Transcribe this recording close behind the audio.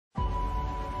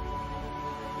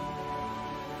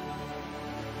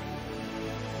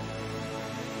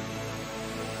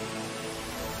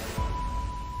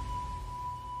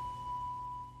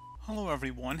Hello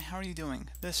everyone, how are you doing?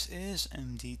 This is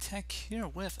MD Tech here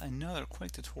with another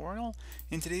quick tutorial.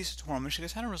 In today's tutorial, I'm going to show you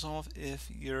guys how to resolve if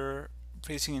you're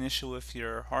facing an issue with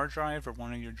your hard drive or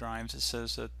one of your drives that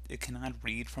says that it cannot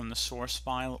read from the source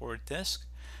file or disk.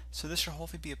 So this should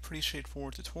hopefully be a pretty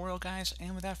straightforward tutorial, guys,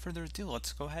 and without further ado,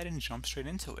 let's go ahead and jump straight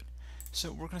into it.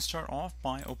 So we're going to start off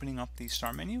by opening up the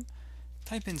Start menu.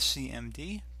 Type in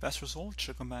CMD. Best result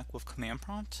should come back with command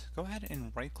prompt. Go ahead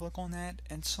and right click on that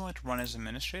and select Run as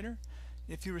Administrator.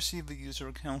 If you receive the user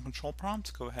account control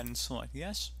prompt, go ahead and select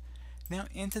Yes. Now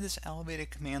into this elevated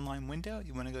command line window,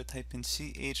 you want to go type in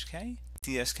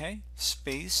chkdsk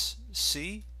space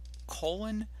C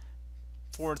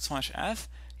 :/F.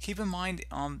 Keep in mind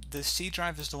the C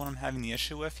drive is the one I'm having the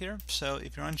issue with here, so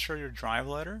if you're unsure your drive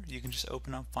loader, you can just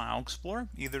open up File Explorer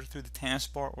either through the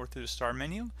taskbar or through the Start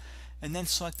menu, and then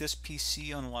select this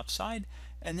PC on the left side,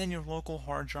 and then your local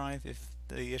hard drive. If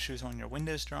the issue is on your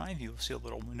Windows drive, you'll see a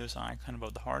little Windows icon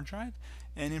above the hard drive,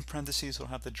 and in parentheses we'll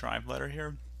have the drive letter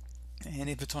here. And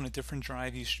if it's on a different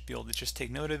drive, you should be able to just take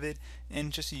note of it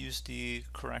and just use the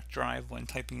correct drive when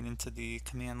typing it into the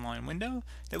command line window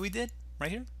that we did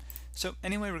right here. So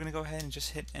anyway, we're going to go ahead and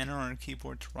just hit enter on our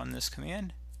keyboard to run this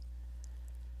command.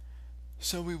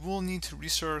 So we will need to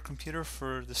restart our computer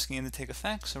for the scan to take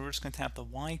effect, so we're just going to tap the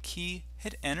Y key,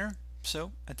 hit enter.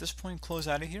 So at this point, close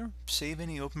out of here, save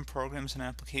any open programs and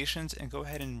applications, and go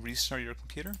ahead and restart your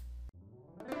computer.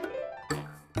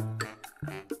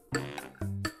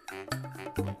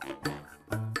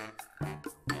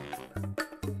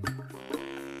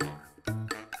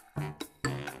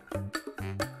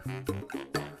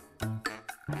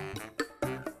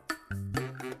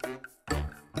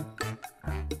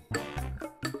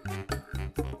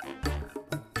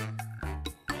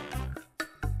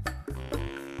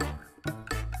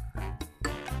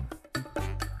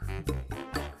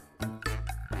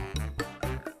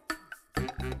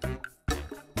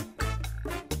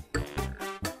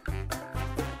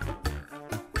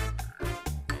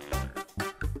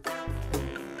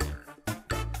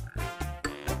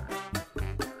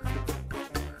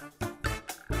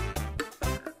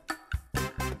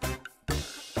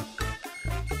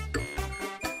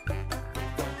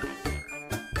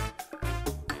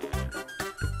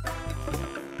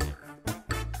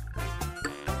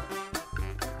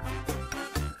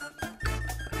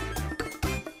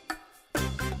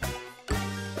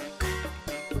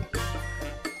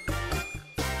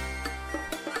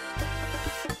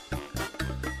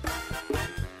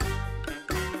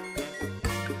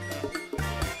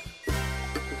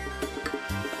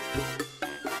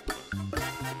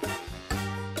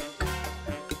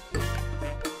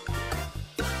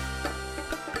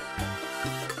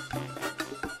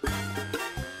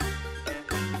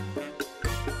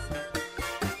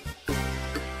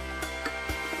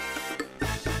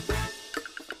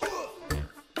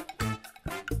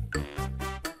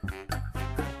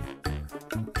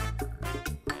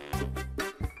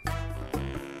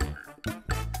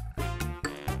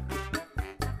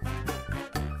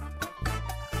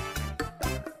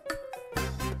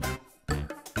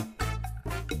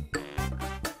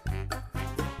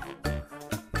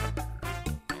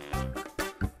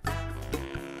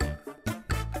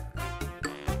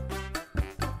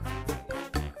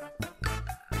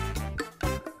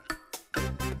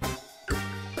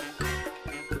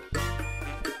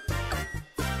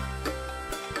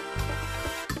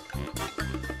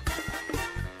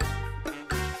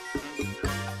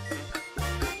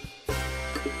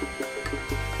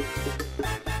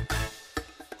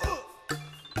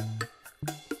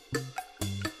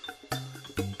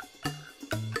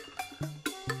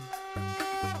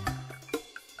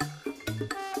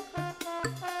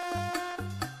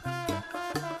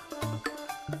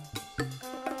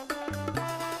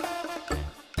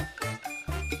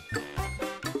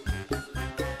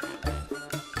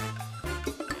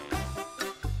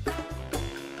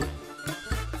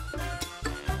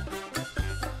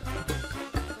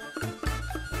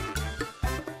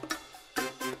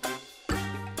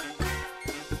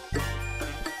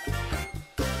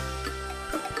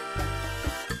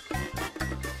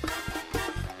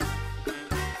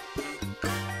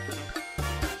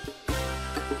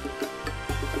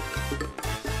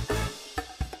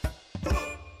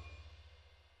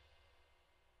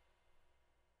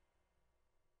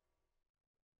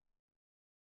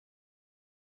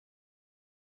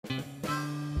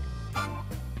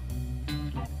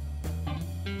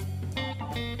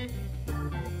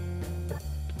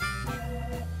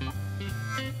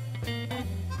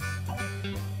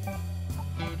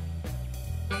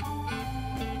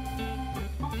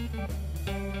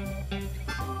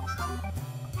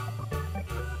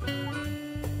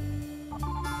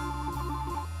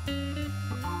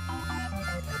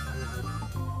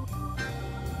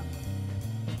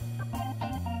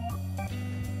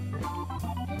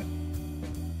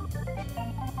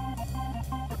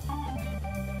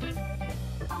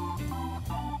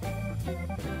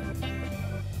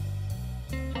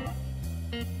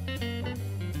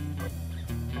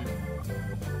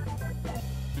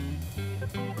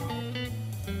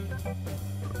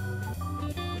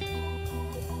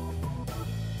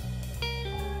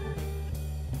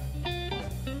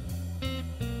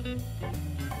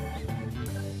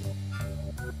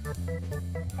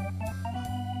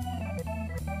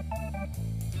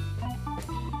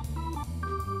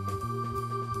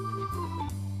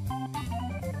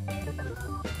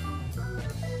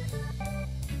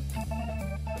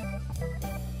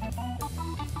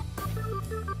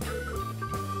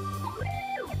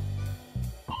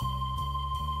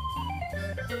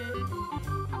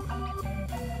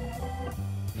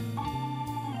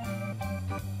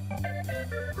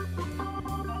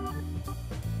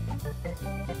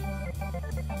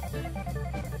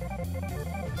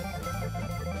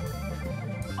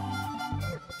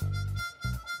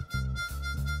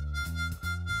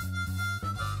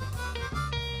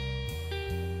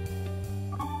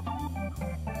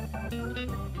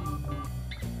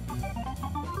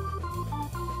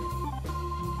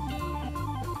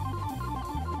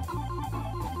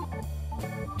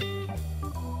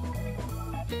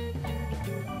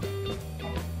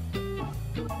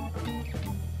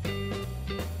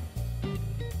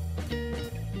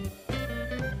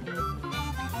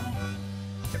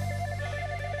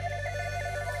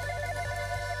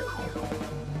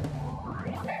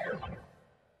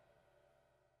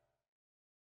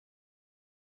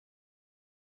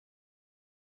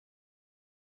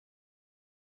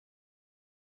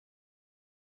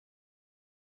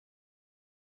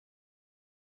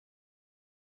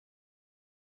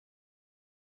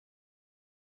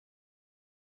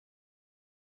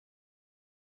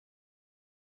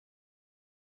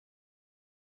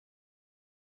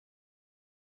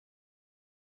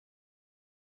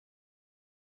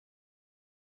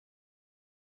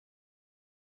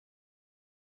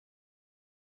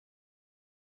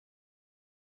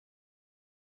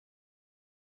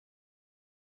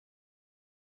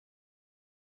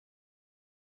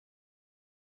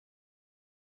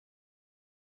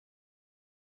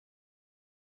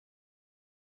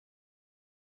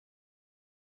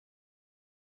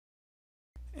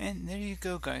 And there you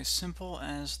go, guys, simple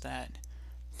as that.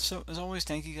 So as always,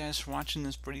 thank you guys for watching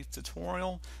this brief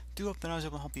tutorial. Do hope that I was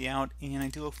able to help you out, and I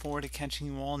do look forward to catching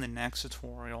you all in the next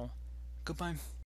tutorial. Goodbye.